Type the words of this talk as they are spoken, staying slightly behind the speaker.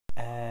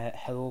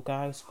Hello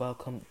guys,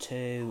 welcome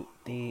to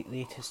the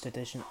latest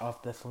edition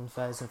of the Fun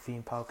Fairs and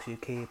Theme Parks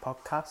UK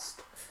podcast.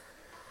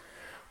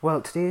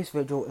 Well, today's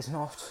video is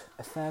not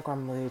a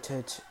fairground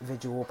related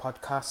video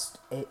podcast,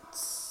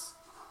 it's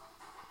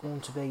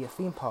going to be a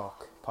theme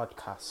park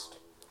podcast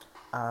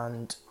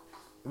and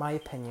my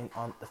opinion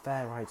on the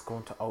fair rides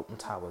going to Alton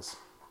Towers.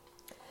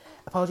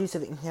 Apologies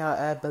if you can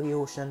hear Billy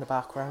Ocean in the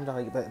background. I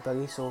like a bit of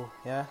Billy, so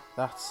yeah,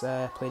 that's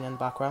playing in the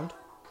background.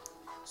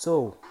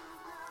 So,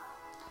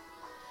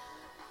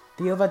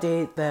 the other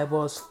day there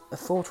was a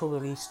photo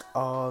released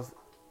of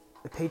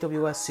the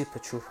PWS Super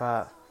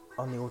Trooper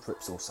on the old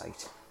Ripso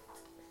site.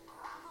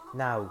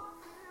 Now,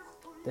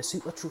 the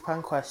Super Trooper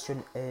in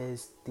question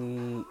is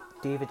the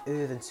David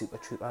Irvin Super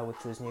Trooper,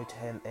 which was new to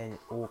him in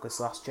August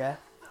last year.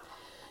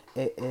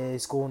 It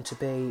is going to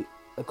be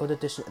a good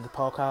addition to the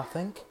park, I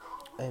think.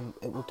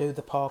 It will do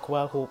the park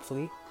well,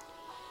 hopefully.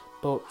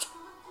 But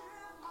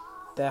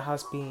there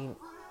has been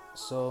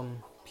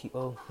some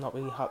people not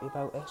really happy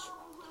about it.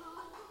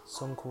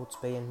 Some quotes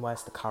being,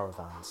 "Where's the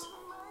caravans?"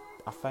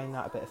 I find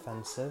that a bit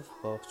offensive,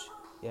 but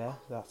yeah,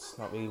 that's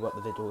not really what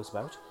the video is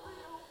about.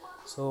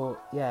 So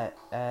yeah,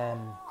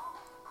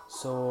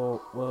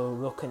 so we'll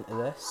look into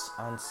this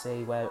and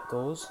see where it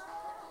goes.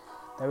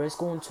 There is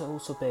going to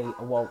also be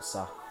a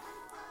waltzer.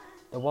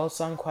 The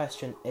waltzer in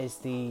question is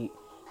the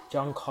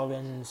John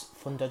Collins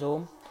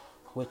Thunderdome,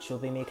 which will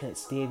be making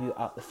its debut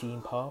at the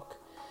theme park.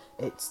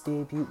 Its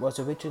debut was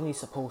originally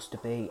supposed to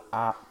be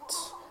at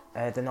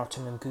the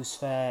Nottingham Goose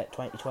Fair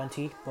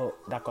 2020, but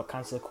that got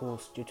cancelled, of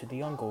course, due to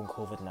the ongoing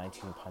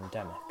COVID-19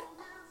 pandemic.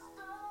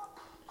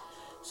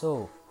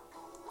 So,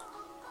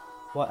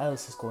 what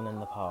else is going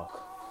in the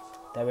park?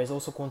 There is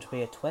also going to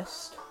be a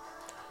twist.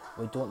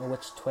 We don't know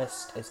which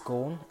twist is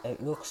going.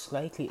 It looks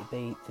likely to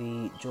be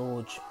the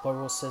George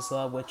Burroughs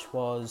Sizzler, which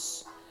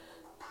was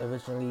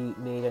originally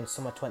made in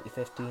summer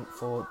 2015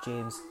 for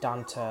James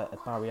Danter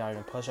at Barry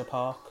Island Pleasure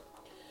Park.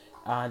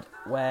 And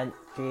when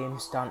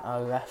James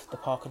Danter left the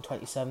park in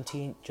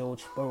 2017,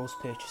 George Burroughs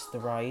purchased the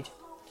ride.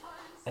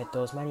 It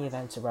does many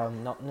events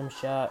around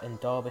Nottinghamshire and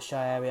Derbyshire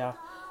area,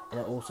 and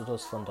it also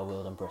does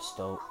Thunderworld in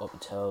Bristol up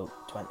until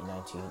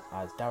 2019,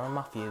 as Darren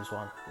Matthews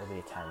one will be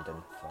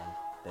attending from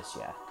this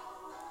year.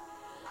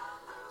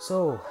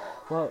 So,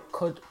 what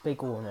could be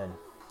going in?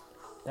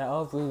 There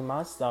are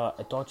rumours that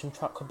a dodging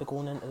track could be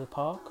going into the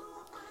park.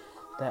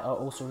 There are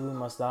also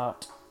rumours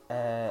that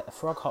a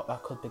frog hopper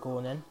could be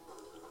going in,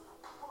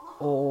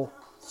 or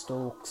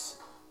Stokes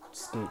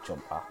skate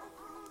jumper.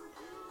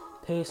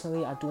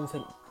 Personally, I don't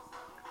think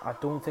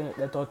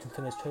the dodging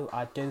thing is true.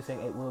 I do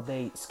think it will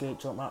be skate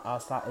jumper,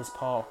 as that is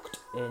parked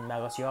in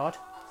Mellors Yard.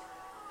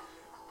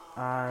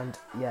 And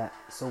yeah,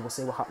 so we'll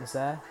see what happens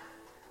there.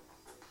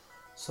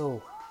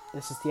 So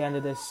this is the end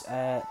of this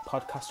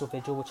podcast or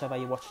video, whichever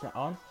you're watching it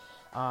on.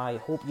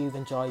 I hope you've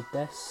enjoyed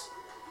this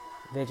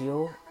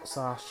video /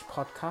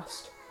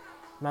 podcast.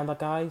 Remember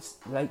guys,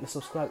 like and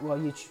subscribe to our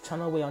YouTube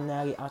channel. We are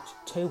nearly at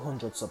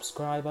 200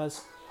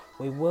 subscribers.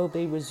 We will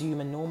be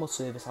resuming normal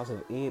service as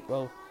of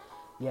April.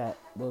 Yeah,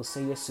 we'll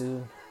see you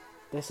soon.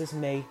 This is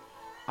me.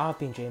 I've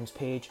been James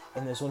Page,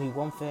 and there's only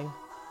one thing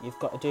you've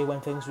got to do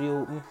when things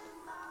reopen.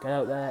 Get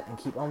out there and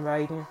keep on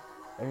riding.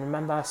 And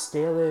remember,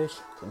 stay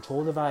alert,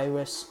 control the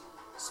virus,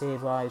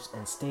 save lives,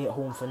 and stay at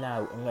home for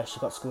now unless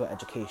you've got school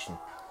education.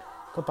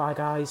 Goodbye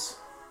guys.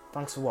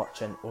 Thanks for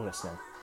watching or listening.